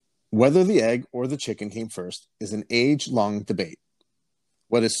Whether the egg or the chicken came first is an age-long debate.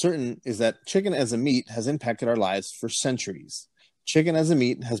 What is certain is that chicken as a meat has impacted our lives for centuries. Chicken as a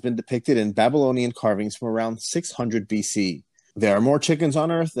meat has been depicted in Babylonian carvings from around 600 BC. There are more chickens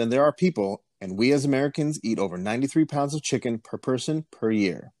on Earth than there are people, and we as Americans eat over 93 pounds of chicken per person per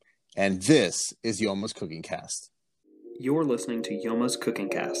year. And this is Yoma's Cooking Cast. You're listening to Yoma's Cooking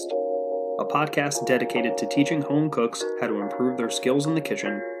Cast, a podcast dedicated to teaching home cooks how to improve their skills in the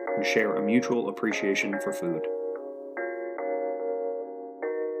kitchen and share a mutual appreciation for food.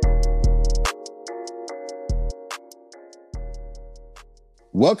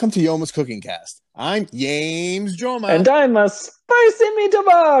 Welcome to Yoma's Cooking Cast. I'm James Joma. And I'm a spicy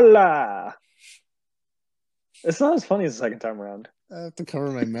meatball. It's not as funny as the second time around. I have to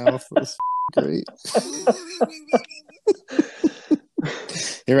cover my mouth. That's great.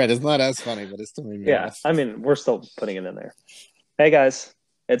 You're right. It's not as funny, but it's still made me laugh. I mean, we're still putting it in there. Hey, guys.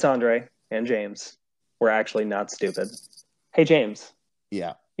 It's Andre and James. We're actually not stupid. Hey, James.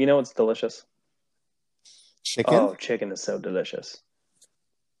 Yeah. You know what's delicious? Chicken? Oh, chicken is so delicious.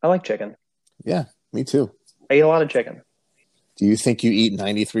 I like chicken. Yeah, me too. I eat a lot of chicken. Do you think you eat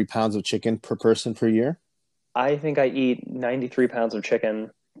 93 pounds of chicken per person per year? I think I eat 93 pounds of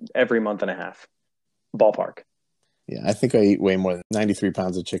chicken every month and a half. Ballpark. Yeah, I think I eat way more than 93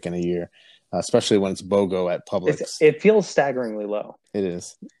 pounds of chicken a year, especially when it's BOGO at Publix. It feels staggeringly low. It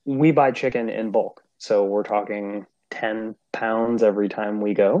is. We buy chicken in bulk. So we're talking 10 pounds every time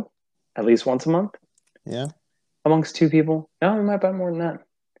we go, at least once a month. Yeah. Amongst two people. No, we might buy more than that.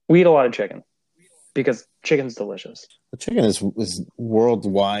 We eat a lot of chicken because chicken's delicious. The chicken is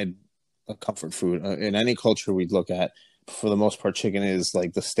worldwide a comfort food. In any culture we'd look at, for the most part, chicken is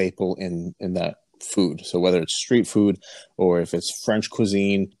like the staple in that food. So whether it's street food or if it's French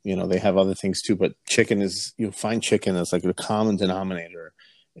cuisine, they have other things too. But chicken is, you'll find chicken as like a common denominator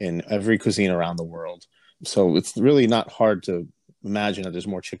in every cuisine around the world. So it's really not hard to imagine that there's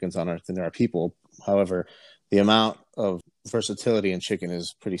more chickens on Earth than there are people. However, the amount of versatility in chicken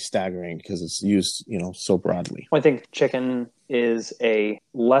is pretty staggering because it's used, so broadly. I think chicken is a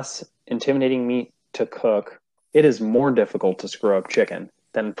less intimidating meat to cook. It is more difficult to screw up chicken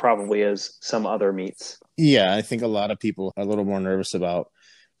than probably is some other meats. Yeah, I think a lot of people are a little more nervous about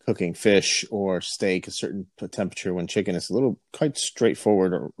cooking fish or steak a certain temperature when chicken is quite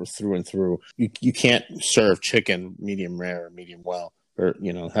straightforward or through and through. You can't serve chicken medium rare or medium well, or,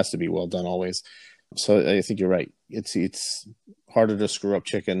 it has to be well done always. So I think you're right. It's harder to screw up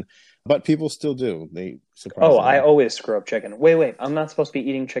chicken, but people still do. I always screw up chicken. Wait. I'm not supposed to be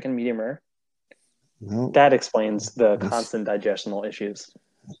eating chicken medium rare? No. That explains the constant digestional issues.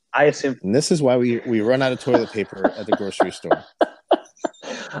 I assume. And this is why we run out of toilet paper at the grocery store.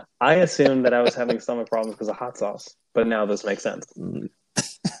 I assumed that I was having stomach problems because of hot sauce, but now this makes sense.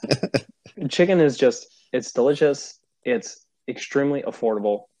 Chicken is it's delicious. It's extremely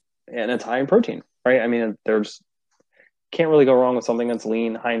affordable, and it's high in protein. Right? I mean, can't really go wrong with something that's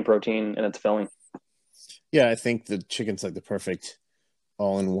lean, high in protein, and it's filling. Yeah, I think the chicken's like the perfect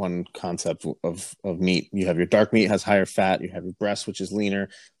all-in-one concept of meat. You have your dark meat, has higher fat. You have your breast, which is leaner.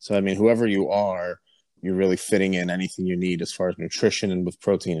 So, I mean, whoever you are, you're really fitting in anything you need as far as nutrition and with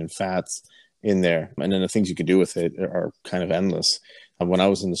protein and fats in there. And then the things you can do with it are kind of endless. When I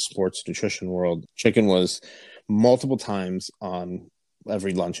was in the sports nutrition world, chicken was multiple times on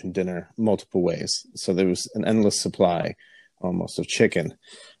every lunch and dinner, multiple ways. So there was an endless supply almost of chicken.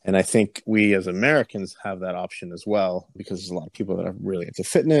 And I think we as Americans have that option as well, because there's a lot of people that are really into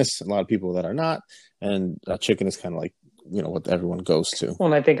fitness, a lot of people that are not. And chicken is kind of like, what everyone goes to. Well,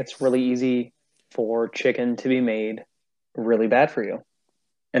 and I think it's really easy for chicken to be made really bad for you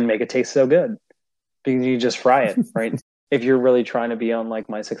and make it taste so good because you just fry it, right? If you're really trying to be on like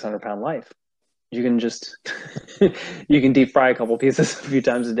my 600-pound life, you can just you can deep fry a couple pieces a few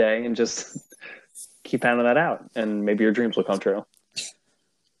times a day and just keep pounding that out, and maybe your dreams will come true.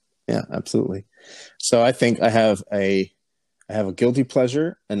 Yeah, absolutely. So I think I have a guilty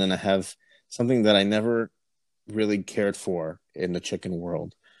pleasure, and then I have something that I never really cared for in the chicken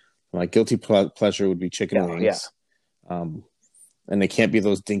world. My guilty pleasure would be chicken wings. Yeah. And they can't be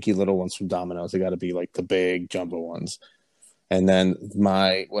those dinky little ones from Domino's. They got to be like the big jumbo ones. And then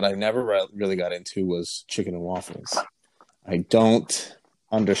what I never really got into was chicken and waffles. I don't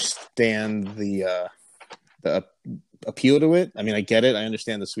understand the appeal to it. I mean, I get it. I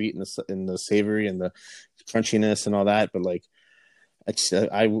understand the sweet and the savory and the crunchiness and all that. But like,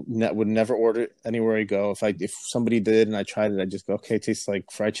 I would never order it anywhere I go. If somebody did and I tried it, I'd just go, okay, it tastes like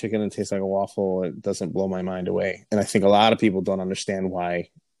fried chicken and tastes like a waffle. It doesn't blow my mind away. And I think a lot of people don't understand why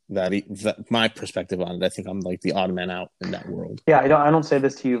that my perspective on it. I think I'm like the odd man out in that world. Yeah, I don't say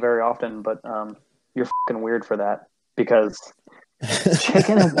this to you very often, but you're fucking weird for that because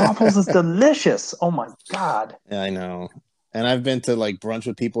chicken and waffles is delicious. Oh my God. Yeah, I know. And I've been to like brunch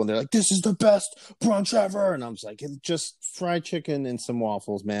with people and they're like, this is the best brunch ever. And I'm just like, it's just fried chicken and some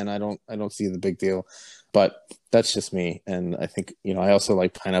waffles, man. I don't see the big deal. But that's just me. And I think, I also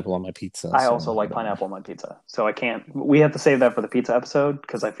like pineapple on my pizza. I also like pineapple on my pizza. So I can't, we have to save that for the pizza episode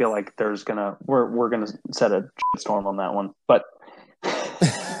because I feel like we're going to set a storm on that one. But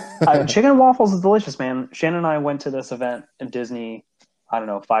chicken and waffles is delicious, man. Shannon and I went to this event in Disney, I don't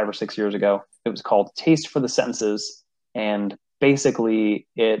know, 5 or 6 years ago. It was called Taste for the Senses. And basically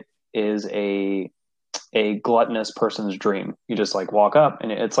it is a gluttonous person's dream. You just like walk up and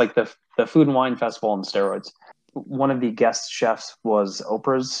it's like the food and wine festival on steroids. One of the guest chefs was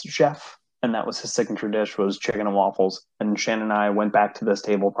Oprah's chef, and that was his signature dish was chicken and waffles. And Shannon and I went back to this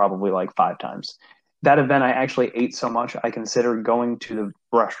table probably like 5 times. That event, I actually ate so much, I considered going to the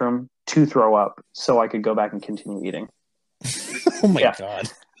restroom to throw up so I could go back and continue eating. Oh my God.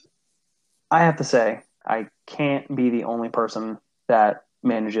 I have to say, I can't be the only person that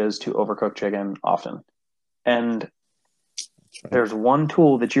manages to overcook chicken often. And there's one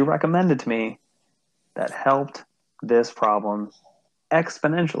tool that you recommended to me that helped this problem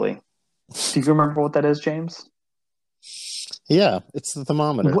exponentially. Do you remember what that is, James? Yeah, it's the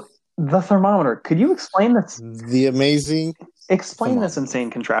thermometer. The thermometer. Could you explain this? The amazing. Explain this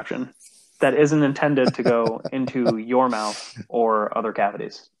insane contraption that isn't intended to go into your mouth or other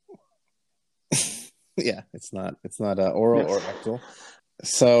cavities. Yeah, it's not oral or rectal.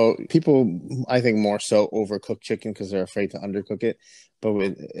 So people, I think, more so overcook chicken because they're afraid to undercook it. But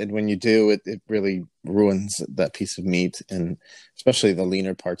when you do, it really ruins that piece of meat, and especially the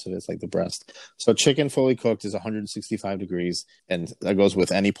leaner parts of it, like the breast. So chicken fully cooked is 165 degrees, and that goes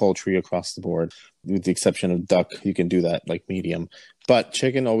with any poultry across the board, with the exception of duck. You can do that like medium. But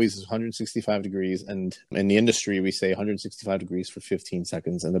chicken always is 165 degrees, and in the industry, we say 165 degrees for 15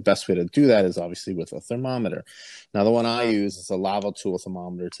 seconds. And the best way to do that is obviously with a thermometer. Now, the one I use is a Lava Tool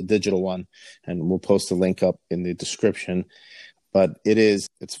thermometer. It's a digital one, and we'll post a link up in the description. But it's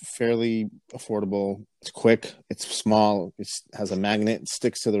fairly affordable. It's quick. It's small. It has a magnet. It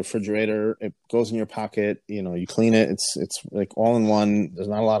sticks to the refrigerator. It goes in your pocket. You clean it. It's like all in one. There's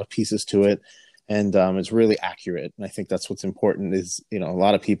not a lot of pieces to it. And it's really accurate. And I think that's what's important is, a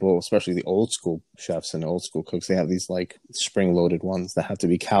lot of people, especially the old school chefs and old school cooks, they have these like spring loaded ones that have to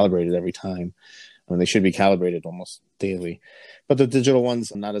be calibrated every time. I mean, they should be calibrated almost daily. But the digital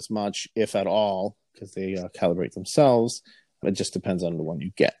ones, not as much, if at all, because they calibrate themselves. It just depends on the one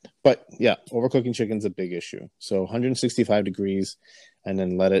you get. But yeah, overcooking chicken's a big issue. So 165 degrees and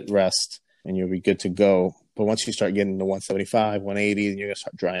then let it rest and you'll be good to go. But once you start getting to 175, 180, then you're going to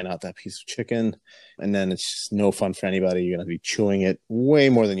start drying out that piece of chicken. And then it's just no fun for anybody. You're going to be chewing it way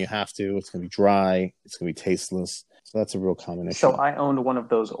more than you have to. It's going to be dry. It's going to be tasteless. So that's a real common issue. So I owned one of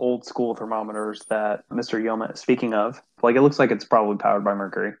those old school thermometers that Mr. Yoma is speaking of. Like, it looks like it's probably powered by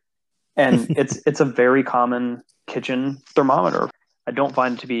mercury. And it's a very common kitchen thermometer. I don't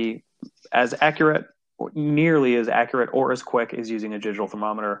find it to be as accurate, or nearly as accurate or as quick as using a digital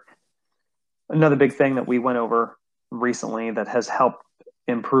thermometer. Another big thing that we went over recently that has helped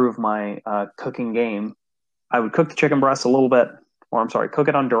improve my cooking game, I would cook the chicken breast a little bit, cook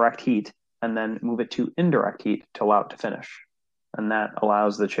it on direct heat and then move it to indirect heat to allow it to finish. And that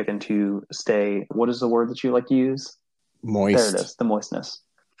allows the chicken to stay, what is the word that you like to use? Moist. There it is, the moistness.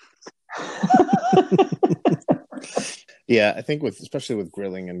 Yeah, I think especially with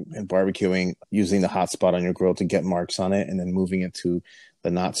grilling and barbecuing, using the hot spot on your grill to get marks on it and then moving it to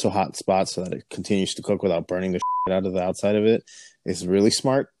the not so hot spot so that it continues to cook without burning the shit out of the outside of it is really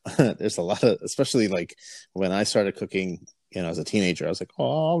smart. There's a lot of, especially like when I started cooking, as a teenager, I was like,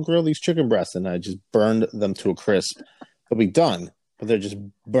 oh, I'll grill these chicken breasts, and I just burned them to a crisp. They'll be done, but they're just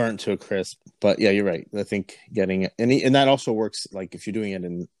burnt to a crisp. But yeah, you're right. I think getting it, and that also works like if you're doing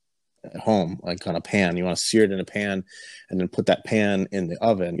it at home, like on a pan, you want to sear it in a pan and then put that pan in the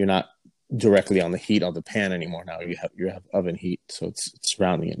oven. You're not directly on the heat of the pan anymore. Now you have oven heat, so it's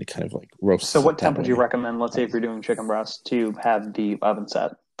surrounding it and it kind of like roasts. So what temp would you recommend, let's say if you're doing chicken breast, to have the oven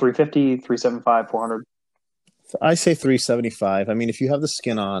set? 350, 375, 400? I say 375. I mean, if you have the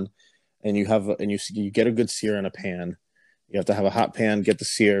skin on and you get a good sear in a pan, you have to have a hot pan, get the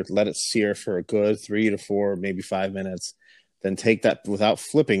sear, let it sear for a good 3 to 4, maybe 5 minutes. Then take that without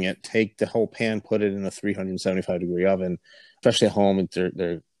flipping it, take the whole pan, put it in a 375 degree oven, especially at home.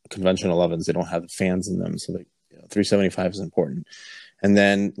 They're conventional ovens. They don't have the fans in them. So 375 is important. and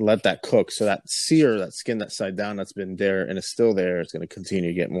then let that cook. So that sear, that skin that's side down that's been there and is still there, is going to continue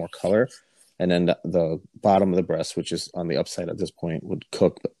to get more color. And then the bottom of the breast, which is on the upside at this point, would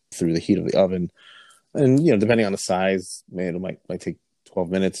cook through the heat of the oven. And, depending on the size, it might take 12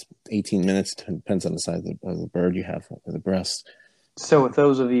 minutes, 18 minutes, depends on the size of the bird you have, or the breast. So, if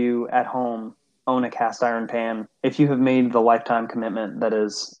those of you at home own a cast iron pan, if you have made the lifetime commitment that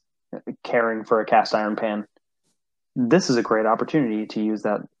is caring for a cast iron pan, this is a great opportunity to use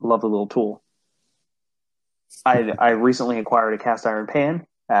that lovely little tool. I recently acquired a cast iron pan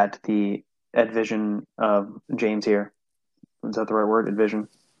at Advision of James here. Is that the right word? Advision?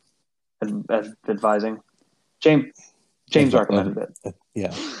 Advising. James recommended it.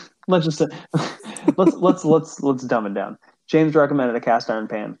 Yeah. Let's just let's dumb it down. James recommended a cast iron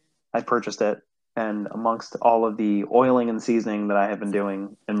pan. I purchased it, and amongst all of the oiling and seasoning that I have been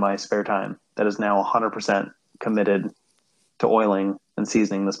doing in my spare time, that is now 100% committed to oiling and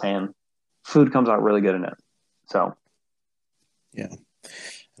seasoning this pan. Food comes out really good in it. So, yeah.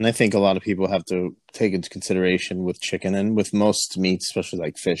 And I think a lot of people have to take into consideration with chicken and with most meats, especially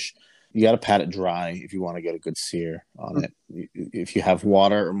like fish, you got to pat it dry if you want to get a good sear on it. If you have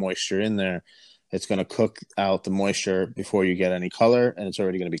water or moisture in there, it's going to cook out the moisture before you get any color, and it's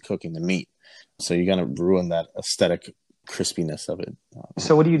already going to be cooking the meat. So you're going to ruin that aesthetic crispiness of it.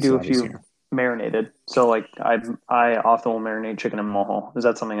 So what do you do if you marinated? So like I often will marinate chicken in mojo. Is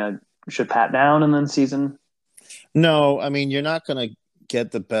that something I should pat down and then season? No, I mean, you're not going to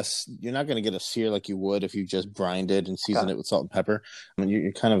get you're not going to get a sear like you would if you just brined it and seasoned it with salt and pepper. I mean,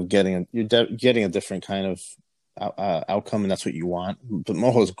 you're kind of getting a different kind of outcome, and that's what you want. But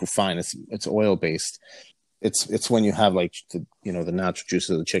mojo is fine. It's oil based. It's when you have like the natural juice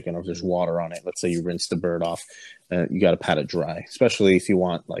of the chicken, or if there's water on it. Let's say you rinse the bird off, you got to pat it dry, especially if you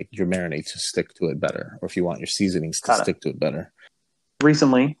want like your marinade to stick to it better, or if you want your seasonings to stick to it better.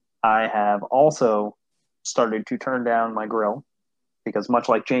 Recently, I have also started to turn down my grill, because much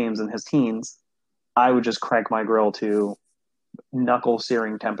like James in his teens, I would just crank my grill to knuckle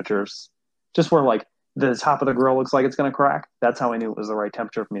searing temperatures, just where like the top of the grill looks like it's going to crack. That's how I knew it was the right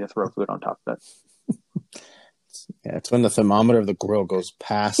temperature for me to throw food on top of it. Yeah, it's when the thermometer of the grill goes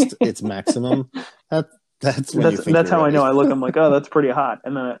past its maximum. That's how I know. I look, I'm like, oh, that's pretty hot.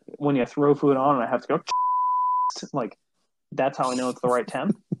 And then when you throw food on, and I have to go, like, that's how I know it's the right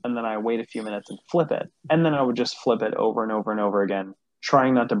temp. And then I wait a few minutes and flip it. And then I would just flip it over and over and over again,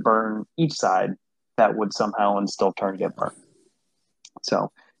 trying not to burn each side that would somehow and still turn to get burnt.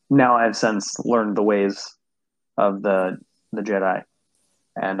 So now I've since learned the ways of the Jedi,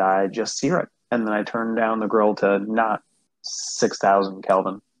 and I just sear it. And then I turn down the grill to not 6,000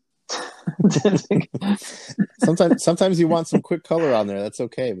 Kelvin. Sometimes you want some quick color on there. That's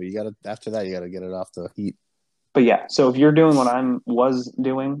okay, but after that you gotta get it off the heat. But yeah, so if you're doing what I was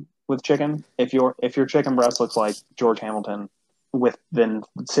doing with chicken, if your chicken breast looks like George Hamilton within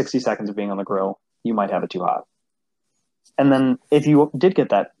 60 seconds of being on the grill, you might have it too hot. And then if you did get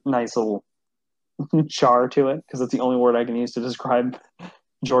that nice little char to it, because that's the only word I can use to describe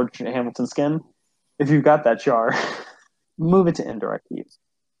George Hamilton's skin, if you've got that char, move it to indirect heat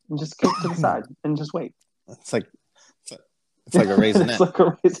and just keep it to the side and just wait. It's like a raisinette. It's like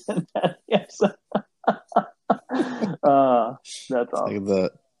a raisinette, yes. That's awesome. Like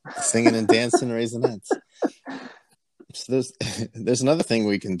the singing and dancing raisinets. So there's another thing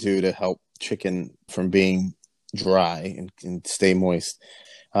we can do to help chicken from being dry and stay moist.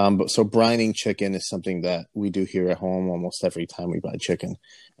 So brining chicken is something that we do here at home almost every time we buy chicken.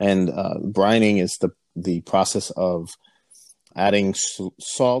 And brining is the process of adding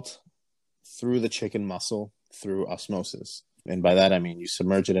salt through the chicken muscle through osmosis. And by that, I mean you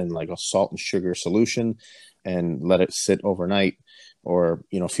submerge it in like a salt and sugar solution and let it sit overnight, or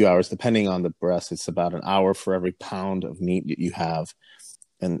a few hours, depending on the breast. It's about an hour for every pound of meat that you have.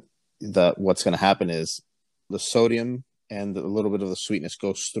 And what's going to happen is the sodium and a little bit of the sweetness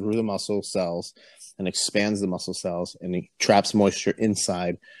goes through the muscle cells and expands the muscle cells, and it traps moisture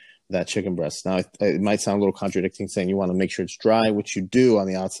inside that chicken breast. Now, it might sound a little contradicting saying you want to make sure it's dry, which you do on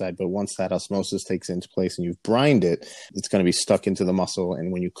the outside, but once that osmosis takes into place and you've brined it, it's going to be stuck into the muscle.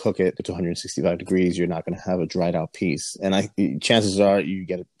 And when you cook it to 165 degrees, you're not going to have a dried out piece. And chances are you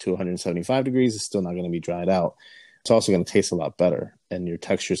get it to 175 degrees, it's still not going to be dried out. It's also going to taste a lot better, and your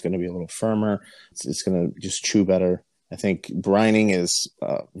texture is going to be a little firmer. It's going to just chew better. I think brining is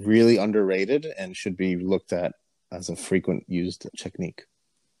really underrated and should be looked at as a frequent used technique.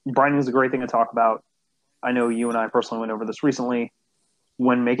 Brining is a great thing to talk about. I know you and I personally went over this recently.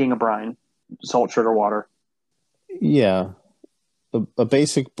 When making a brine, salt, sugar, water. Yeah. A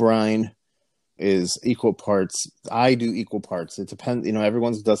basic brine, is equal parts. I do equal parts. It depends,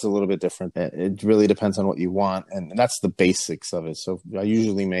 everyone's does a little bit different. It really depends on what you want. And that's the basics of it. So I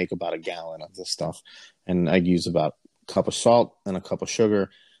usually make about a gallon of this stuff, and I use about a cup of salt and a cup of sugar,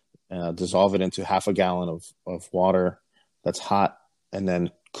 dissolve it into half a gallon of water that's hot, and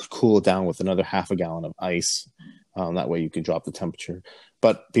then cool it down with another half a gallon of ice. That way you can drop the temperature.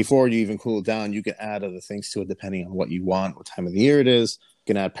 But before you even cool it down, you can add other things to it depending on what you want, what time of the year it is.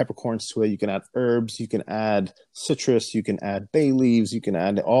 You can add peppercorns to it. You can add herbs. You can add citrus. You can add bay leaves. You can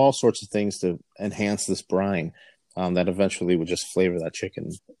add all sorts of things to enhance this brine that eventually will just flavor that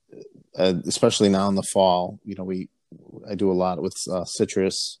chicken. Especially now in the fall, I do a lot with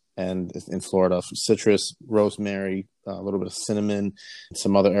citrus, and in Florida, citrus, rosemary, a little bit of cinnamon,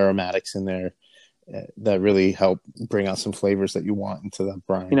 some other aromatics in there that really help bring out some flavors that you want into that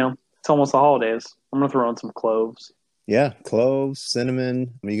brine. It's almost the holidays. I'm going to throw in some cloves. Yeah, cloves,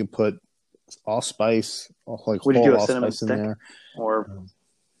 cinnamon. You can put allspice, like would you whole do a cinnamon allspice in stick? there. Or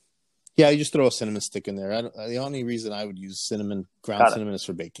yeah, you just throw a cinnamon stick in there. The only reason I would use ground cinnamon, is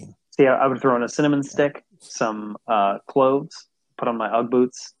for baking. So yeah, I would throw in a cinnamon stick, some cloves, put on my Ugg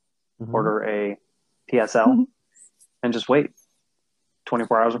boots, order a PSL, and just wait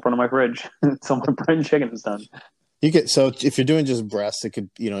 24 hours in front of my fridge until my brine chicken is done. So if you're doing just breast, it could,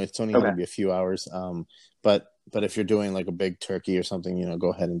 it's only going to be a few hours. But if you're doing like a big turkey or something,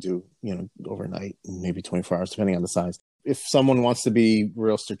 go ahead and do, overnight, maybe 24 hours, depending on the size. If someone wants to be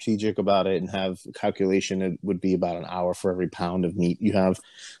real strategic about it and have a calculation, it would be about an hour for every pound of meat you have.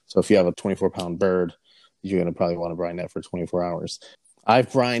 So if you have a 24-pound bird, you're going to probably want to brine that for 24 hours.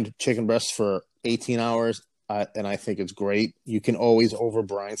 I've brined chicken breasts for 18 hours. And I think it's great. You can always over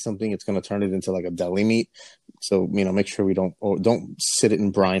brine something. It's going to turn it into like a deli meat. So, make sure we don't sit it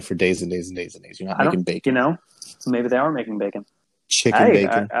in brine for days and days and days and days. You're not making bacon. Maybe they are making bacon.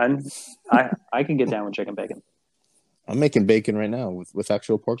 Bacon. I can get down with chicken bacon. I'm making bacon right now with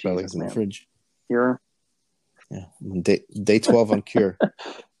actual pork bellies in the fridge. I'm day 12 on cure.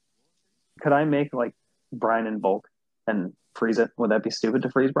 Could I make like brine in bulk and freeze it? Would that be stupid to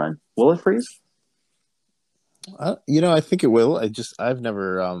freeze brine? Will it freeze? I think it will. I've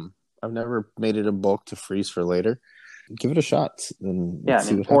never made it in bulk to freeze for later. Give it a shot and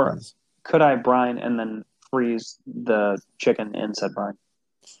see what happens. Could I brine and then freeze the chicken in said brine?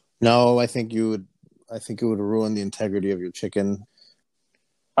 No, I think it would ruin the integrity of your chicken.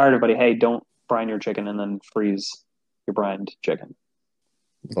 All right, everybody. Hey, don't brine your chicken and then freeze your brined chicken.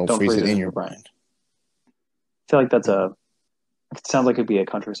 Don't freeze it in your brine. I feel like it sounds like it'd be a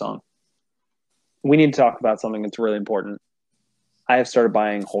country song. We need to talk about something that's really important. I have started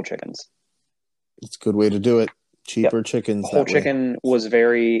buying whole chickens. It's a good way to do it. Cheaper chickens. Whole chicken was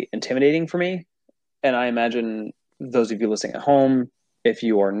very intimidating for me. And I imagine those of you listening at home, if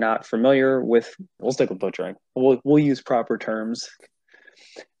you are not familiar with, we'll stick with butchering. We'll use proper terms.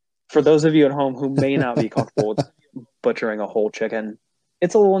 For those of you at home who may not be comfortable with butchering a whole chicken,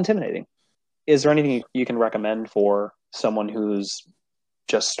 it's a little intimidating. Is there anything you can recommend for someone who's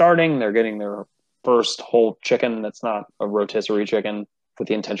just starting? They're getting their first whole chicken that's not a rotisserie chicken with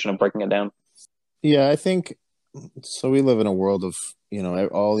the intention of breaking it down? Yeah, I think so. We live in a world of,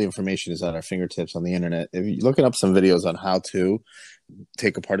 all the information is at our fingertips on the internet. If you're looking up some videos on how to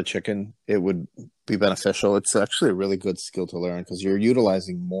take apart a chicken, it would be beneficial. It's actually a really good skill to learn because you're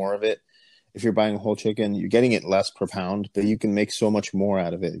utilizing more of it. If you're buying a whole chicken, you're getting it less per pound, but you can make so much more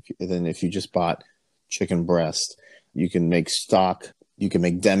out of it than if you just bought chicken breast. You can make stock. You can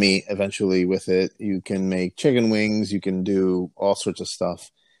make demi eventually with it. You can make chicken wings. You can do all sorts of stuff.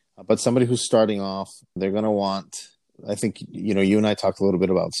 But somebody who's starting off, they're going to want, I think, you and I talked a little bit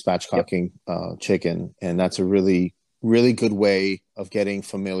about spatchcocking chicken, and that's a really, really good way of getting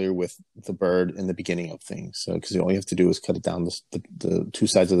familiar with the bird in the beginning of things. So, because all you have to do is cut it down the two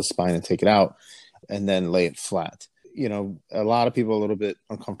sides of the spine and take it out and then lay it flat. A lot of people are a little bit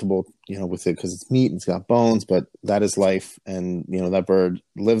uncomfortable, with it because it's meat and it's got bones, but that is life. And, that bird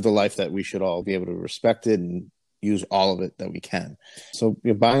lived a life that we should all be able to respect it and use all of it that we can. So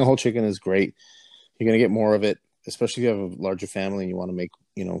buying a whole chicken is great. You're going to get more of it, especially if you have a larger family and you want to make,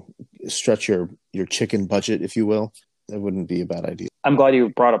 stretch your chicken budget, if you will. That wouldn't be a bad idea. I'm glad you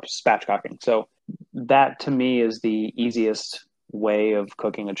brought up spatchcocking. So that to me is the easiest way of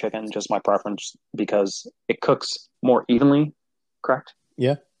cooking a chicken, just my preference, because it cooks more evenly, correct?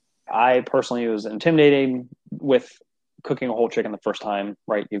 Yeah. I personally was intimidating with cooking a whole chicken the first time,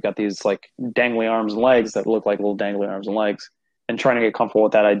 right? You've got these like dangly arms and legs that look like little dangly arms and legs, and trying to get comfortable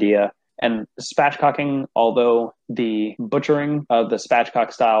with that idea. And spatchcocking, although the butchering of the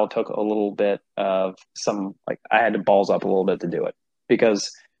spatchcock style took a little bit of I had to balls up a little bit to do it,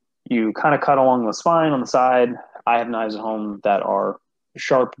 because You kind of cut along the spine on the side. I have knives at home that are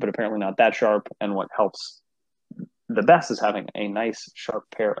sharp, but apparently not that sharp. And what helps the best is having a nice sharp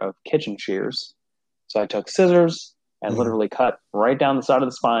pair of kitchen shears. So I took scissors and Mhm. literally cut right down the side of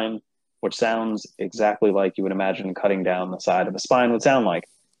the spine, which sounds exactly like you would imagine cutting down the side of a spine would sound like.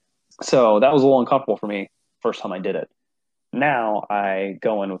 So that was a little uncomfortable for me first time I did it. Now I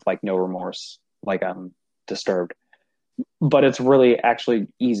go in with like no remorse, like I'm disturbed. But it's really actually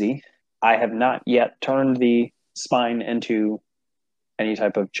easy. I have not yet turned the spine into any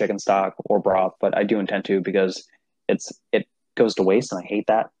type of chicken stock or broth, but I do intend to because it goes to waste, and I hate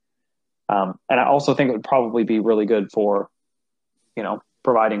that. And I also think it would probably be really good for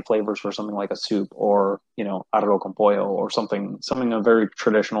providing flavors for something like a soup or arroz con pollo or something a very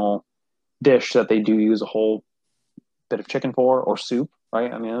traditional dish that they do use a whole bit of chicken for, or soup,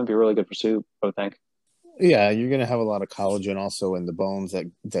 right? I mean, it would be really good for soup, I would think. Yeah, you're gonna have a lot of collagen also in the bones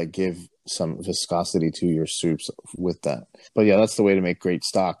that give some viscosity to your soups with that. But yeah, that's the way to make great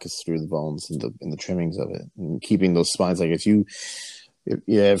stock is through the bones and the trimmings of it, and keeping those spines. Like if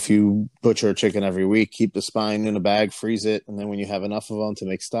you butcher a chicken every week, keep the spine in a bag, freeze it, and then when you have enough of them to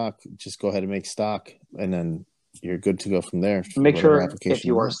make stock, just go ahead and make stock, and then you're good to go from there for Make whatever sure if application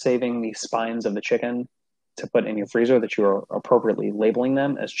you you are want. saving the spines of the chicken to put in your freezer that you are appropriately labeling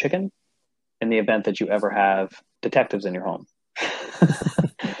them as chicken in the event that you ever have detectives in your home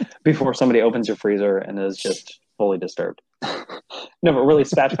before somebody opens your freezer and is just fully disturbed. No, but really,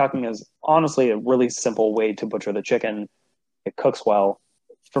 spatchcocking is honestly a really simple way to butcher the chicken. It cooks well.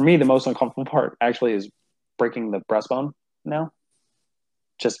 For me, the most uncomfortable part actually is breaking the breastbone now,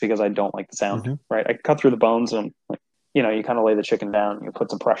 just because I don't like the sound, Mm-hmm. right? I cut through the bones and like, you kind of lay the chicken down, you put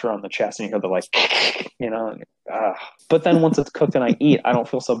some pressure on the chest and you hear the like, but then once it's cooked and I eat, I don't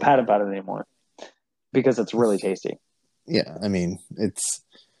feel so bad about it anymore because it's really tasty. Yeah, I mean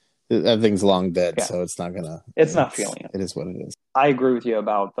everything's long dead, Yeah. so it's not gonna. It's not feeling it. It is what it is. I agree with you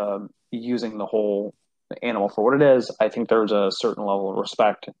about using the whole animal for what it is. I think there's a certain level of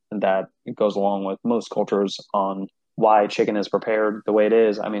respect that goes along with most cultures on why chicken is prepared the way it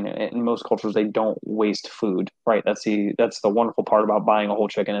is. I mean, in most cultures, they don't waste food, right? That's the wonderful part about buying a whole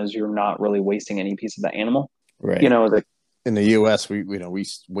chicken is you're not really wasting any piece of the animal. Right. The In the U.S., we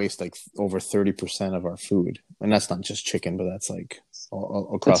waste like over 30% of our food, and that's not just chicken, but that's like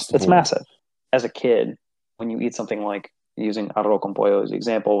all across the it's board. massive. As a kid, when you eat something like using arroz con pollo as the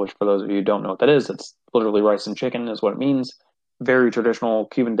example, which for those of you who don't know what that is, it's literally rice and chicken is what it means. Very traditional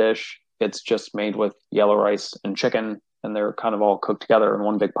Cuban dish. It's just made with yellow rice and chicken, and they're kind of all cooked together in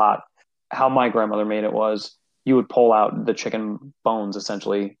one big pot. How my grandmother made it was you would pull out the chicken bones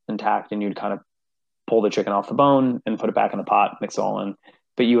essentially intact, and you'd kind of pull the chicken off the bone and put it back in the pot, mix it all in.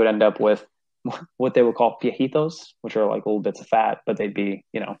 But you would end up with what they would call piejitos, which are like little bits of fat, but they'd be,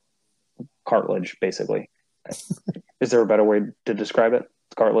 cartilage basically. Is there a better way to describe it?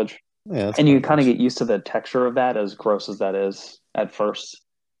 It's cartilage. Yeah, that's And you kind of cartilage. get used to the texture of that, as gross as that is at first.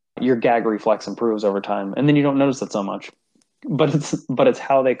 Your gag reflex improves over time, and then you don't notice it so much. But it's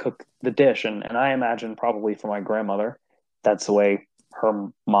how they cook the dish, and I imagine probably for my grandmother, that's the way her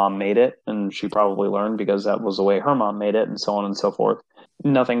mom made it, and she probably learned because that was the way her mom made it, and so on and so forth.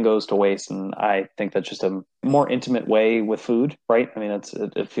 Nothing goes to waste, and I think that's just a more intimate way with food, right? I mean,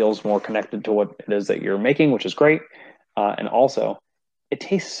 it feels more connected to what it is that you're making, which is great, and also it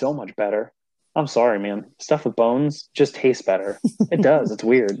tastes so much better. I'm sorry, man. Stuff with bones just tastes better. It does. It's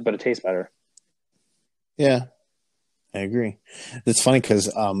weird, but it tastes better. Yeah, I agree. It's funny because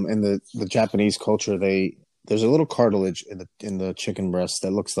in the Japanese culture, there's a little cartilage in the chicken breast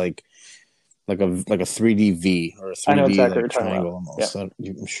that looks like a 3D V or a I know 3D exactly what like you're talking about. triangle Yeah. almost.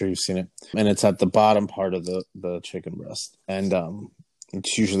 I'm sure you've seen it, and it's at the bottom part of the chicken breast, and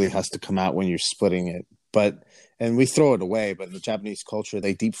it usually has to come out when you're splitting it. And we throw it away, but in the Japanese culture,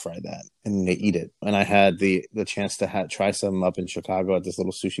 they deep fry that and they eat it. And I had the chance to try some up in Chicago at this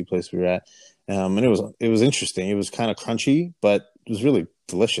little sushi place we were at, and it was interesting. It was kind of crunchy, but it was really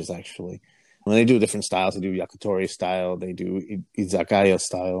delicious actually. When they do different styles, they do yakitori style, they do izakaya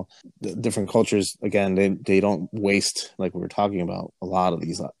style. The different cultures, again, they don't waste like we were talking about a lot of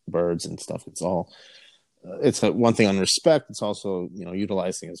these birds and stuff. It's one thing on respect. It's also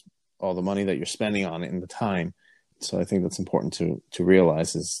utilizing all the money that you're spending on it and the time. So I think that's important to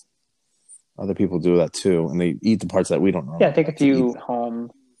realize is other people do that too, and they eat the parts that we don't Yeah, I normally think like if to eat. you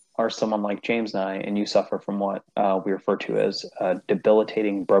are someone like James and I, and you suffer from what we refer to as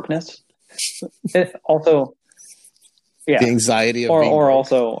debilitating brokenness, it also, The yeah, anxiety of being or broke.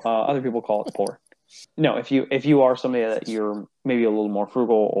 also other people call it poor. No, if you are somebody that you're maybe a little more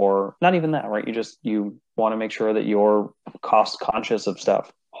frugal, or not even that, right? You want to make sure that you're cost conscious of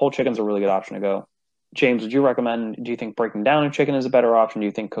stuff. whole chicken's a really good option to go. James, would you recommend, do you think breaking down a chicken is a better option? Do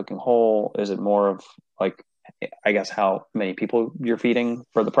you think cooking whole? Is it more of like, I guess, how many people you're feeding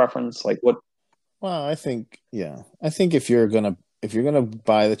for the preference? Like what? Well, I think if you're gonna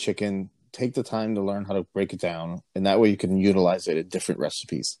buy the chicken, take the time to learn how to break it down, and that way you can utilize it in different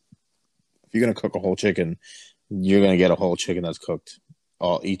recipes. If you're gonna cook a whole chicken, you're gonna get a whole chicken that's cooked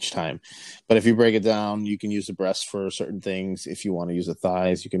each time. But if you break it down, you can use the breast for certain things. If you want to use the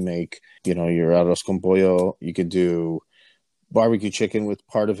thighs, you can make, your arroz con pollo. You could do barbecue chicken with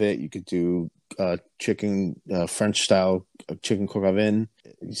part of it. You could do chicken, French style chicken coq au vin.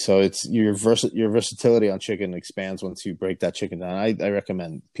 So it's your versatility on chicken expands once you break that chicken down. I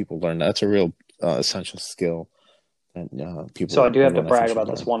recommend people learn that. That's a real essential skill that people. So I do have to everyone, I think, brag should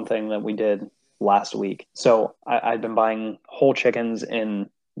about this learn. one thing that we did last week. So I've been buying whole chickens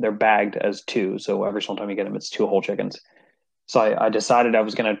in they're bagged as two. So every single time you get them, it's two whole chickens. So I decided I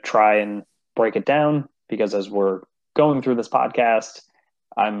was going to try and break it down because as we're going through this podcast,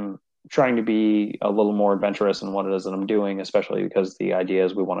 I'm trying to be a little more adventurous in what it is that I'm doing, especially because the idea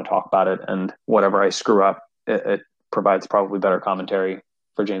is we want to talk about it. And whatever I screw up, it provides probably better commentary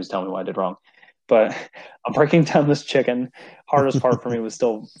for James to tell me what I did wrong. But I'm breaking down this chicken. Hardest part for me was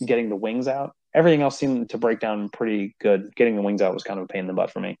still getting the wings out. Everything else seemed to break down pretty good. Getting the wings out was kind of a pain in the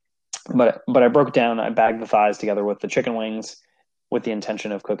butt for me. But I broke it down. I bagged the thighs together with the chicken wings with the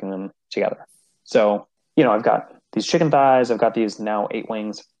intention of cooking them together. So, I've got these chicken thighs. I've got these now 8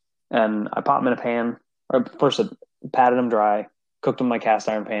 wings. And I popped them in a pan. Or first, I patted them dry, cooked them in my cast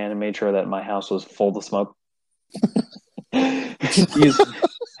iron pan, and made sure that my house was full of smoke.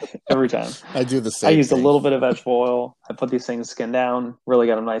 Every time. I do the same. I used thing. a little bit of vegetable oil. I put these things skin down, really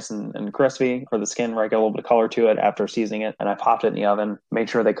got them nice and crispy, or the skin, right? Got a little bit of color to it after seasoning it. And I popped it in the oven, made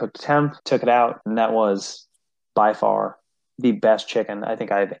sure they cooked to temp, took it out. And that was by far the best chicken I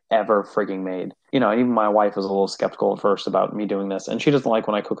think I've ever freaking made. Even my wife was a little skeptical at first about me doing this. And she doesn't like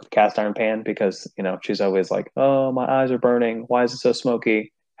when I cook with a cast iron pan because, she's always like, oh, my eyes are burning. Why is it so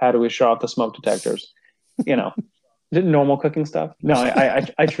smoky? How do we shut off the smoke detectors? Normal cooking stuff. No,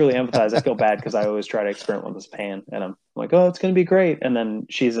 I truly empathize. I feel bad because I always try to experiment with this pan, and I'm like, oh, it's going to be great. And then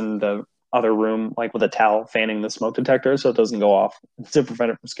she's in the other room, like with a towel, fanning the smoke detector so it doesn't go off to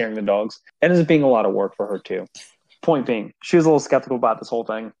prevent it from scaring the dogs. And it's being a lot of work for her too. Point being, she was a little skeptical about this whole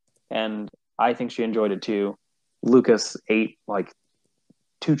thing, and I think she enjoyed it too. Lucas ate like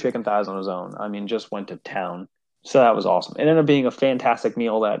 2 chicken thighs on his own. I mean, just went to town. So that was awesome. It ended up being a fantastic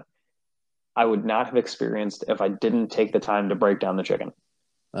meal that I would not have experienced if I didn't take the time to break down the chicken.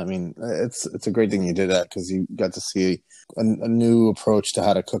 I mean, it's a great thing you did that because you got to see a new approach to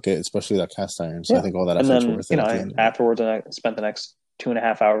how to cook it, especially that cast iron. So I think all that effort's worth it. And then, afterwards, I spent the next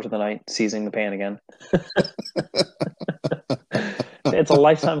 2.5 hours of the night seasoning the pan again. It's a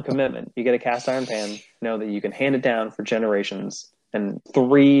lifetime commitment. You get a cast iron pan, know that you can hand it down for generations, and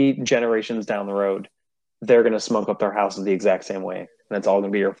 3 generations down the road, they're going to smoke up their houses the exact same way, and it's all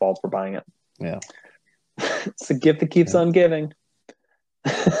going to be your fault for buying it. Yeah. It's a gift that keeps on giving.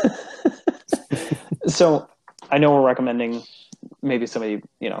 So I know we're recommending maybe somebody,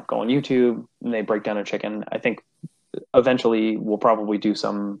 go on YouTube and they break down a chicken. I think eventually we'll probably do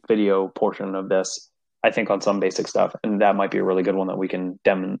some video portion of this, I think, on some basic stuff. And that might be a really good one that we can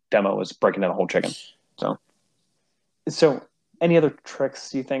demo is breaking down a whole chicken. So any other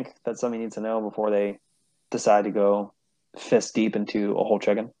tricks you think that somebody needs to know before they decide to go fist deep into a whole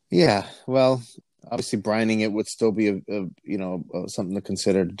chicken? Yeah, well, obviously brining it would still be something to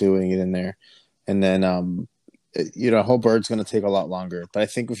consider doing it in there, and then a whole bird's going to take a lot longer. But I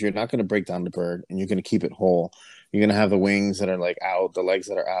think if you're not going to break down the bird and you're going to keep it whole, you're going to have the wings that are like out, the legs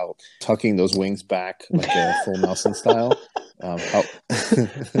that are out, tucking those wings back like a full Nelson style.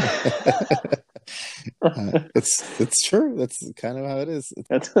 It's true. That's kind of how it is.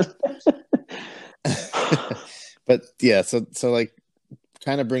 But yeah, so like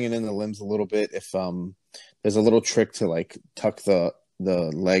kind of bringing in the limbs a little bit. If there's a little trick to like tuck the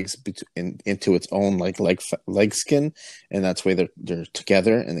legs into its own like leg skin, and that's why they're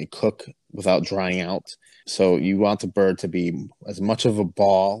together and they cook without drying out. So you want the bird to be as much of a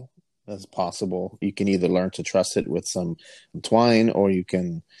ball as possible. You can either learn to truss it with some twine, or you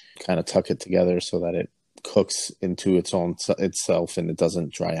can kind of tuck it together so that it cooks into itself and it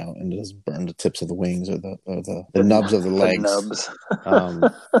doesn't dry out and it doesn't burn the tips of the wings or the nubs of the legs.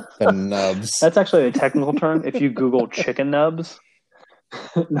 The nubs. That's actually a technical term. If you Google chicken nubs,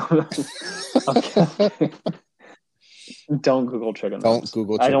 don't Google chicken nubs. Don't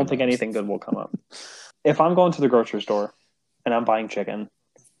Google chicken I don't nubs. think anything good will come up. If I'm going to the grocery store and I'm buying chicken,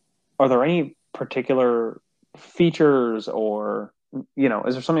 are there any particular features or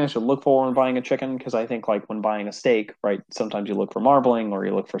is there something I should look for when buying a chicken? Because I think like when buying a steak, right, sometimes you look for marbling or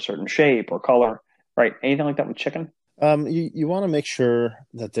you look for certain shape or color, right? Anything like that with chicken? You want to make sure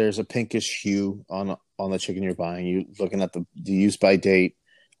that there's a pinkish hue on the chicken you're buying. You looking at the use by date,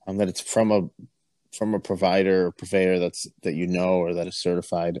 that it's from a provider or purveyor that you know or that is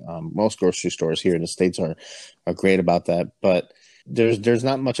certified. Most grocery stores here in the States are great about that, but there's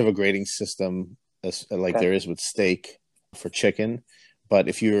not much of a grading system like Okay. there is with steak for chicken. But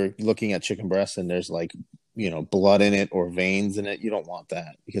if you're looking at chicken breast and there's like blood in it or veins in it, you don't want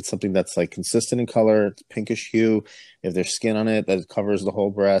that. You get something that's like consistent in color, it's pinkish hue. If there's skin on it that covers the whole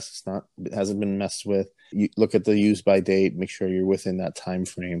breast, it hasn't been messed with. You look at the use by date, make sure you're within that time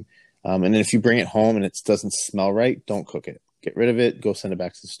frame. And then if you bring it home and it doesn't smell right, don't cook it. Get rid of it. Go send it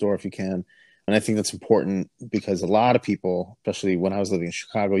back to the store if you can. And I think that's important because a lot of people, especially when I was living in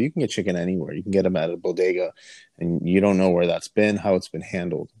Chicago, you can get chicken anywhere. You can get them at a bodega and you don't know where that's been, how it's been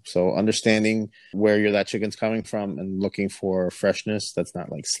handled. So understanding where that chicken's coming from and looking for freshness that's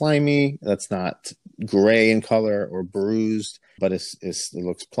not like slimy, that's not gray in color or bruised, but it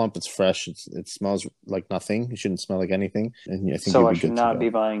looks plump, it's fresh, it smells like nothing. It shouldn't smell like anything. And I think So you'd I be should good to not go. be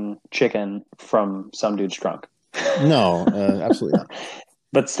buying chicken from some dude's trunk. No, absolutely not.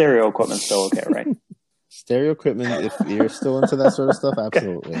 But stereo equipment's still okay, right? Stereo equipment, if you're still into that sort of stuff, Okay.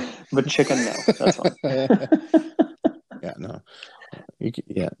 absolutely. But chicken, no. That's fine. Yeah, no.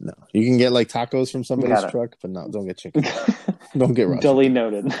 No. You can get like tacos from somebody's Got truck, but no, don't get chicken. Don't get raw Dully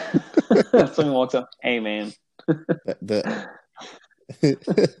chicken. noted. Someone walks up, hey man. The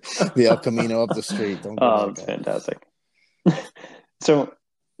the El Camino up the street. Don't go that It's guy. fantastic. So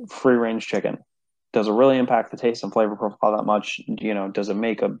free range chicken. Does it really impact the taste and flavor profile that much? Does it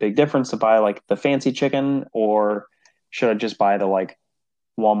make a big difference to buy like the fancy chicken, or should I just buy the like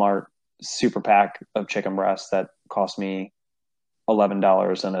Walmart super pack of chicken breasts that cost me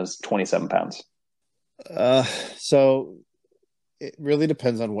 $11 and is 27 pounds? Uh, so it really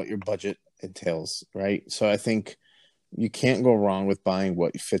depends on what your budget entails, right? So I think you can't go wrong with buying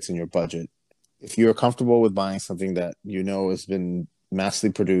what fits in your budget. If you're comfortable with buying something that has been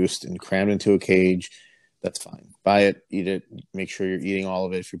massively produced and crammed into a cage, that's fine. Buy it, eat it, make sure you're eating all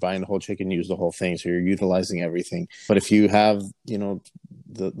of it. If you're buying the whole chicken, use the whole thing. So you're utilizing everything. But if you have,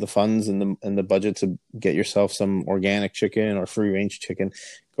 the funds and the budget to get yourself some organic chicken or free range chicken,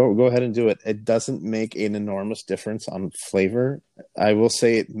 go ahead and do it. It doesn't make an enormous difference on flavor. I will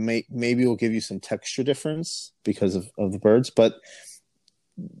say it maybe will give you some texture difference because of the birds, but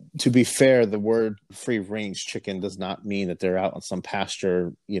to be fair, the word free range chicken does not mean that they're out on some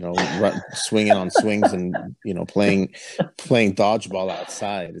pasture, swinging on swings and, playing dodgeball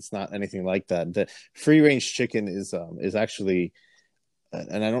outside. It's not anything like that. The free range chicken is actually,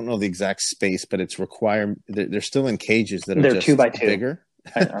 and I don't know the exact space, but it's they're still in cages that are They're just 2x2. bigger.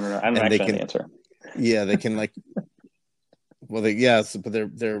 I don't know. I don't And actually know the answer. yeah, they can like, well, but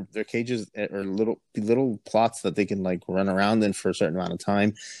their cages are little plots that they can like run around in for a certain amount of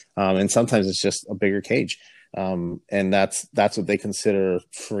time, and sometimes it's just a bigger cage, and that's what they consider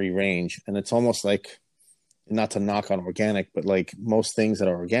free range. And it's almost like, not to knock on organic, but like most things that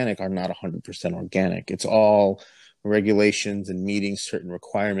are organic are not 100% organic. It's all regulations and meeting certain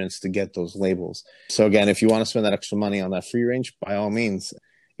requirements to get those labels. So again, if you want to spend that extra money on that free range, by all means,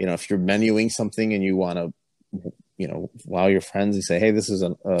 if you're menuing something and you want to, wow your friends and say, hey, this is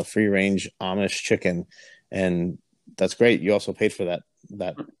a free range Amish chicken, and that's great. You also paid for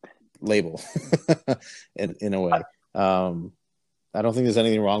that label in a way. I don't think there's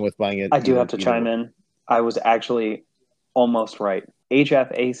anything wrong with buying it. I do have to chime in. I was actually almost right.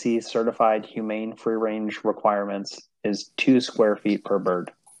 HFAC certified humane free range requirements is 2 square feet per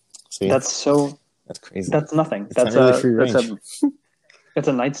bird. See, that's crazy. That's nothing. It's not really free range. It's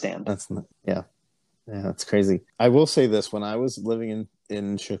a nightstand. Yeah, that's crazy. I will say this: when I was living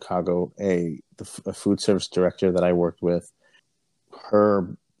in Chicago, a food service director that I worked with,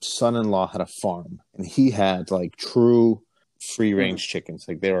 her son-in-law had a farm, and he had like true free range chickens.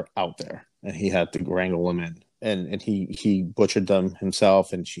 Like they were out there, and he had to wrangle them in. And he butchered them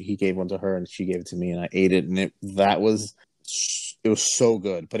himself, and he gave one to her, and she gave it to me, and I ate it, and it was so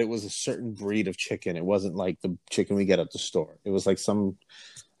good. But it was a certain breed of chicken. It wasn't like the chicken we get at the store. It was like some.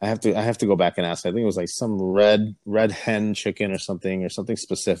 I have to go back and ask. I think it was like some red hen chicken or something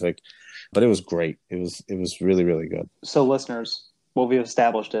specific, but it was great. It was really, really good. So listeners, what we've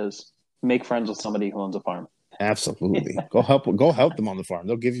established is make friends with somebody who owns a farm. Absolutely. Go help them on the farm.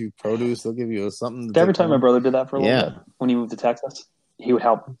 They'll give you produce. They'll give you something. Every time my brother did that for a little bit when he moved to Texas, he would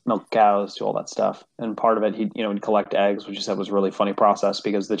help milk cows, do all that stuff. And part of it, he'd collect eggs, which he said was a really funny process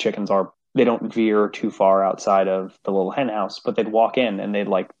because the chickens are they don't veer too far outside of the little hen house, but they'd walk in and they'd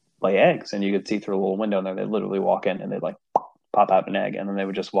like lay eggs, and you could see through a little window in there. They'd literally walk in and they'd like pop out an egg, and then they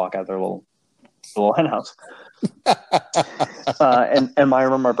would just walk out their little hen house. And I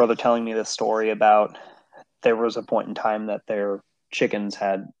remember my brother telling me this story about there was a point in time that their chickens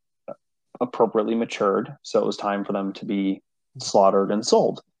had appropriately matured, so it was time for them to be slaughtered and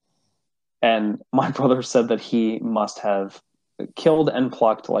sold. And my brother said that he must have killed and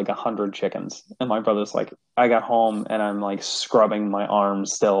plucked like 100 chickens. And my brother's like, I got home and I'm like scrubbing my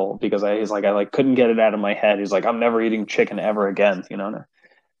arms still because I couldn't get it out of my head. He's like, I'm never eating chicken ever again, you know?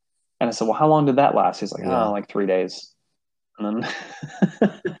 And I said, well, how long did that last? He's like, like 3 days. And then,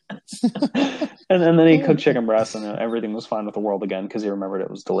 and then he cooked chicken breast, and everything was fine with the world again because he remembered it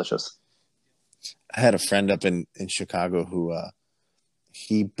was delicious. I had a friend up in Chicago who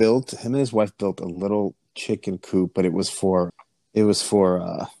him and his wife built a little chicken coop, but it was for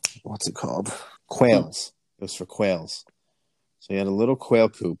what's it called? Quails. It was for quails. So he had a little quail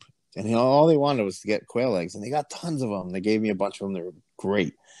coop, and all they wanted was to get quail eggs, and they got tons of them. They gave me a bunch of them. They were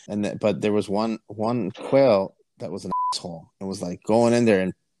great. But there was one quail that was an asshole. It was like going in there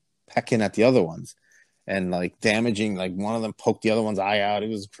and pecking at the other ones and like damaging, like one of them poked the other one's eye out. It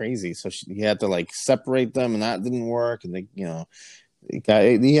was crazy. So he had to like separate them, and that didn't work. And he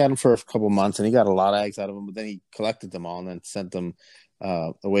had them for a couple months, and he got a lot of eggs out of them, but then he collected them all and then sent them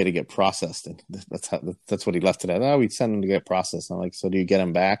away to get processed. And that's what he left it at. Oh, we'd send them to get processed. I'm like, so do you get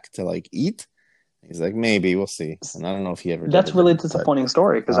them back to like eat? He's like, maybe, we'll see. And I don't know if he ever did. That's really disappointing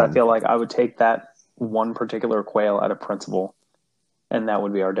story, because I feel like I would take that one particular quail out of principle, and that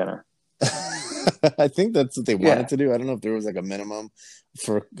would be our dinner. I think that's what they wanted to do. I don't know if there was like a minimum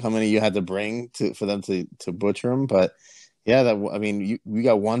for how many you had to bring for them to butcher them, but yeah, we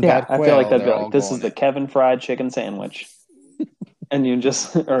got one bad quail. I feel like that'd be like, this is the Kevin fried chicken sandwich, and you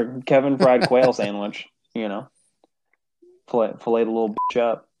just or Kevin fried quail sandwich, you know, fillet the little bitch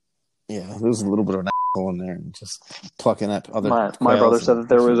up. Yeah, there was a little bit of an asshole in there, and just plucking at other. My brother said that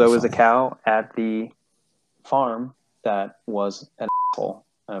there was always a cow at the farm that was an asshole.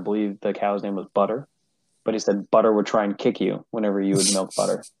 I believe the cow's name was Butter, but he said Butter would try and kick you whenever you would milk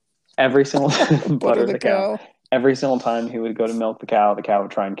Butter. Every single Butter the cow. Every single time he would go to milk the cow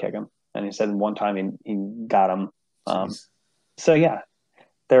would try and kick him. And he said one time he got him. So yeah,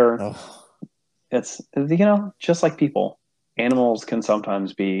 it's, just like people, animals can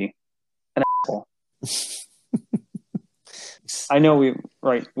sometimes be an asshole. I know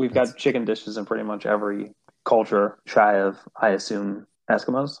we've got chicken dishes in pretty much every culture, shy of, I assume,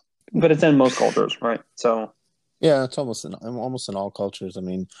 Eskimos, but it's in most cultures, right? So yeah, it's almost in all cultures. I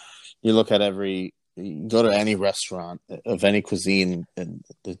mean, you look at you go to any restaurant of any cuisine, and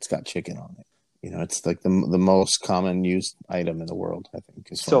it's got chicken on it. It's like the most common used item in the world, I think.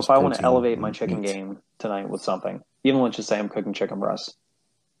 So if I want to elevate my chicken game tonight with something, even let's just say I'm cooking chicken breast,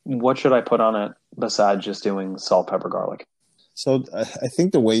 what should I put on it besides just doing salt, pepper, garlic? So I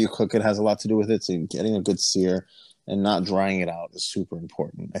think the way you cook it has a lot to do with it. So getting a good sear and not drying it out is super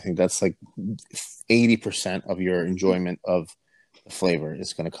important. I think that's like 80% of your enjoyment of the flavor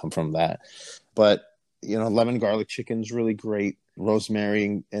is going to come from that. But, lemon garlic chicken is really great.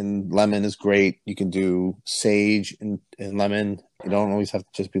 Rosemary and lemon is great. You can do sage and lemon. You don't always have to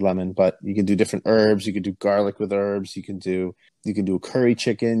just be lemon, but you can do different herbs. You can do garlic with herbs. You can do a curry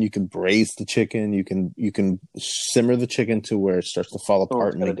chicken. You can braise the chicken. You can simmer the chicken to where it starts to fall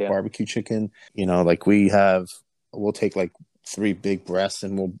apart and make barbecue chicken. We'll take like 3 big breasts,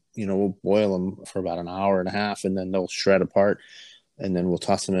 and we'll boil them for about an hour and a half, and then they'll shred apart, and then we'll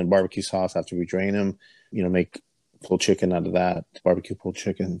toss them in barbecue sauce after we drain them. Make pulled chicken out of that, barbecue pulled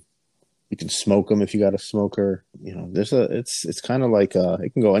chicken. You can smoke them if you got a smoker. It's kind of like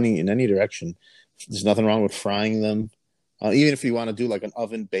it can go in any direction. There's nothing wrong with frying them, even if you want to do like an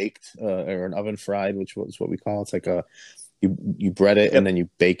oven baked or an oven fried, which is what we call it. It's like you bread it and then you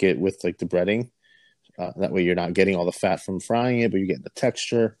bake it with like the breading. That way you're not getting all the fat from frying it, but you're getting the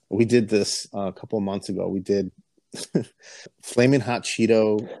texture. We did this a couple of months ago. We did Flaming Hot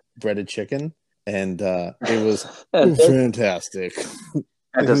Cheeto breaded chicken, and it was fantastic.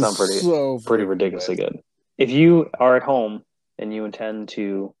 That does sound pretty ridiculously good. If you are at home and you intend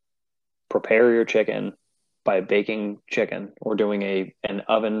to prepare your chicken by baking chicken or doing an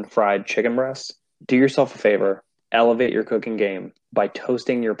oven fried chicken breast, do yourself a favor, elevate your cooking game by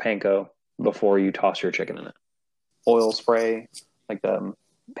toasting your panko before you toss your chicken in it. Oil spray, like the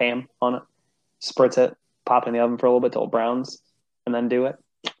Pam on it, spritz it, pop it in the oven for a little bit till it browns, and then do it.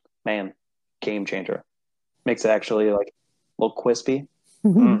 Man, game changer. Makes it actually like a little crispy.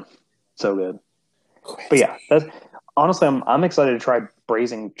 So good. But yeah, honestly, I'm excited to try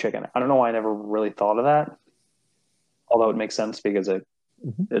braising chicken. I don't know why I never really thought of that, although it makes sense because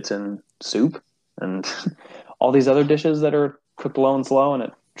it's in soup and all these other dishes that are cooked low and slow and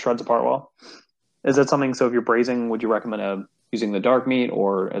it shreds apart well. Is that something? So if you're braising, would you recommend using the dark meat,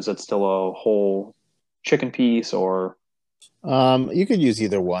 or is it still a whole chicken piece? Or You could use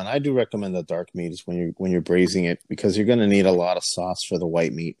either one. I do recommend the dark meat is when you're braising it because you're going to need a lot of sauce for the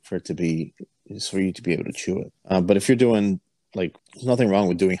white meat for you to be able to chew it. But if you're doing like, there's nothing wrong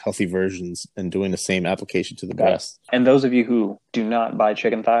with doing healthy versions and doing the same application to the breast. And those of you who do not buy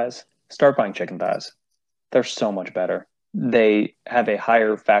chicken thighs, start buying chicken thighs. They're so much better. They have a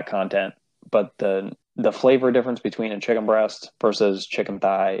higher fat content, but the flavor difference between a chicken breast versus chicken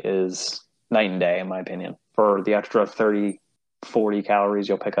thigh is night and day, in my opinion. For the extra 30, 40 calories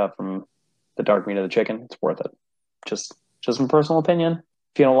you'll pick up from the dark meat of the chicken, it's worth it. Just my personal opinion.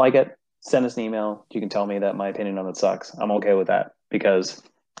 If you don't like it, send us an email. You can tell me that my opinion on it sucks. I'm okay with that because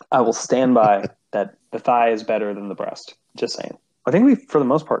I will stand by that the thigh is better than the breast. Just saying. I think we, for the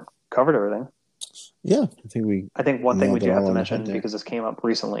most part, covered everything. Yeah, I think one thing we do have to mention, because this came up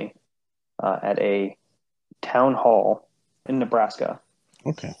recently at a town hall in Nebraska.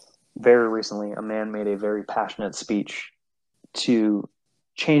 Okay. Very recently, a man made a very passionate speech to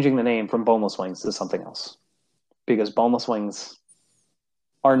changing the name from boneless wings to something else. Because boneless wings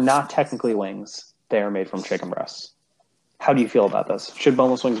are not technically wings. They are made from chicken breasts. How do you feel about this? Should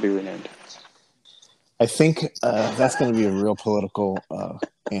boneless wings be renamed? I think that's going to be a real political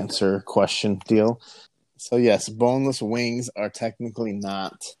question deal. So yes, boneless wings are technically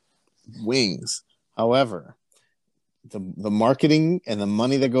not wings. However, the marketing and the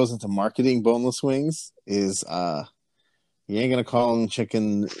money that goes into marketing boneless wings is you ain't gonna call them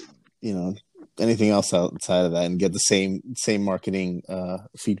chicken, anything else outside of that and get the same marketing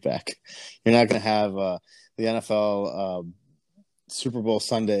feedback. You're not gonna have the NFL Super Bowl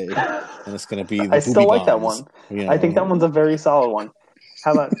Sunday and it's gonna be the I still like bombs, that one. I think that one's a very solid one.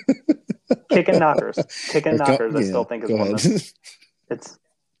 How about chicken knockers? Chicken knockers, I still think is one of them. It's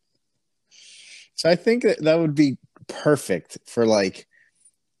so I think that would be perfect for like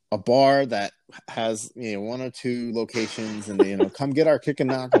a bar that has one or two locations and come get our chicken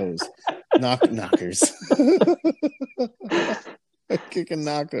knockers. Chicken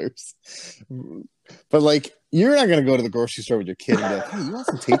knockers. But like you're not gonna go to the grocery store with your kid and be like, hey, you want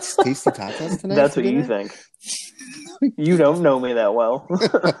some tasty tacos tonight? That's what you think. You don't know me that well.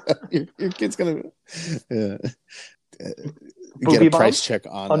 your kid's gonna get a price check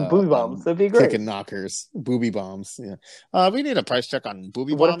on booby bombs. That'd be great. Chicken knockers, booby bombs. Yeah, we need a price check on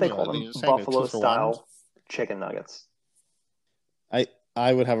booby bombs. What if they call them buffalo style chicken nuggets?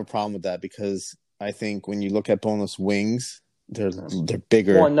 I would have a problem with that because I think when you look at boneless wings, they're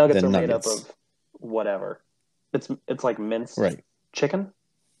bigger. Well, nuggets than are made up of whatever. It's like minced chicken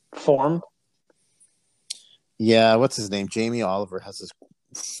formed. Yeah, what's his name? Jamie Oliver has this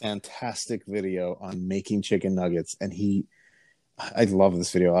fantastic video on making chicken nuggets, and I love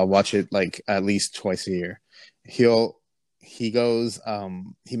this video. I'll watch it like at least twice a year. He goes,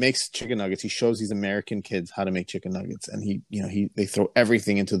 he makes chicken nuggets. He shows these American kids how to make chicken nuggets, and they throw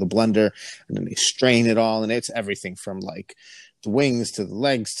everything into the blender, and then they strain it all, and it's everything from like the wings to the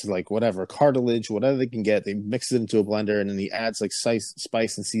legs to like whatever cartilage, whatever they can get. They mix it into a blender, and then he adds like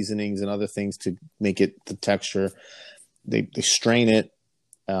spice and seasonings and other things to make it the texture. They strain it,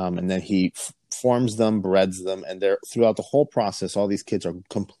 and then he forms them, breads them, and they're throughout the whole process. All these kids are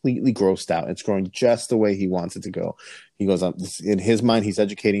completely grossed out. It's growing just the way he wants it to go. He goes on in his mind. He's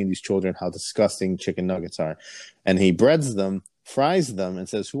educating these children how disgusting chicken nuggets are, and he breads them, fries them, and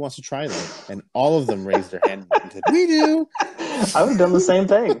says, "Who wants to try them?" And all of them raised their hand and said, "We do." I would have done the same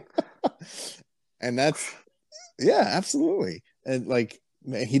thing. And absolutely. And like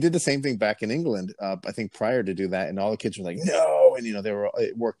he did the same thing back in England, I think prior to do that, and all the kids were like, "No," and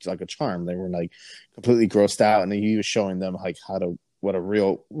it worked like a charm. They were like completely grossed out, and he was showing them like what a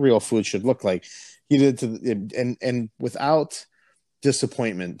real food should look like. He did and without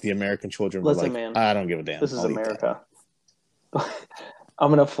disappointment, the American children were like, man, "I don't give a damn. This is America. I'm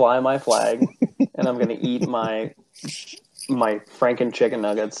gonna fly my flag, and I'm gonna eat my Franken chicken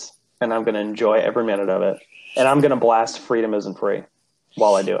nuggets, and I'm gonna enjoy every minute of it, and I'm gonna blast 'Freedom Isn't Free'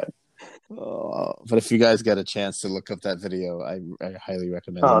 while I do it." But if you guys get a chance to look up that video, I highly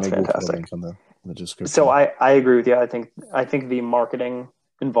recommend it. It's fantastic. We'll put a link on the description. So I agree with you. I think the marketing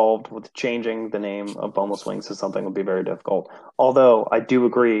involved with changing the name of boneless wings is something that would be very difficult. Although I do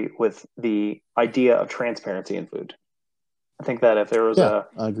agree with the idea of transparency in food. I think that if there was I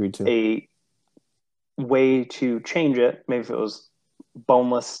agree too. a way to change it, maybe if it was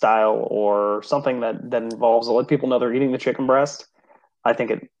boneless style or something that involves let people know they're eating the chicken breast, I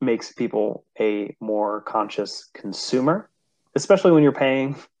think it makes people a more conscious consumer, especially when you're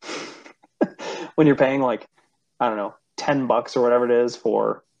paying when you're paying like, I don't know, $10 or whatever it is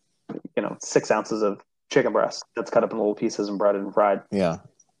for, 6 ounces of chicken breast that's cut up in little pieces and breaded and fried. Yeah.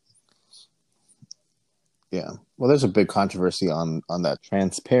 Yeah. Well, there's a big controversy on that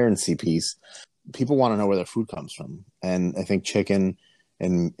transparency piece. People want to know where their food comes from. And I think chicken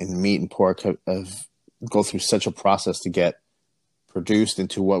and meat and pork have go through such a process to get produced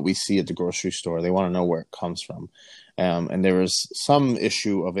into what we see at the grocery store. They want to know where it comes from. And there was some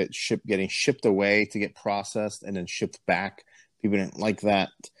issue of it getting shipped away to get processed and then shipped back. People didn't like that.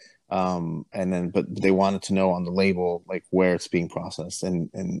 But they wanted to know on the label, like where it's being processed. And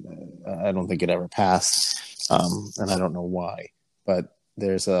I don't think it ever passed. And I don't know why, but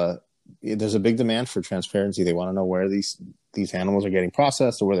there's a big demand for transparency. They want to know where these animals are getting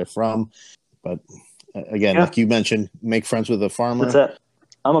processed or where they're from. But again, like you mentioned, make friends with a farmer. That's it.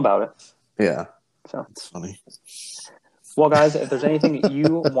 I'm about it. Yeah. So it's funny. Well, guys, if there's anything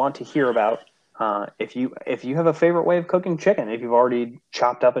you want to hear about, if you have a favorite way of cooking chicken, if you've already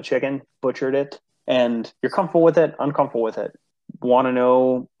chopped up a chicken, butchered it, and you're comfortable with it, uncomfortable with it, want to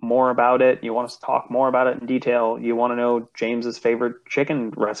know more about it, you want us to talk more about it in detail, you want to know James's favorite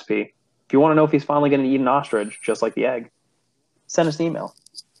chicken recipe, if you want to know if he's finally going to eat an ostrich, just like the egg, send us an email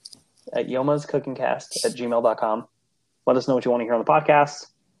at yomascookingcast@gmail.com. Let us know what you want to hear on the podcast.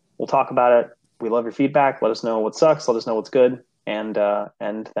 We'll talk about it. We love your feedback. Let us know what sucks. Let us know what's good. And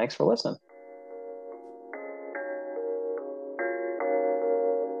thanks for listening.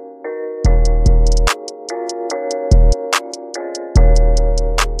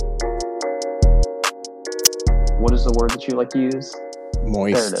 What is the word that you like to use?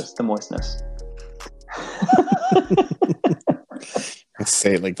 Moist. There it is, the moistness. Let's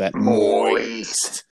say it like that. Moist.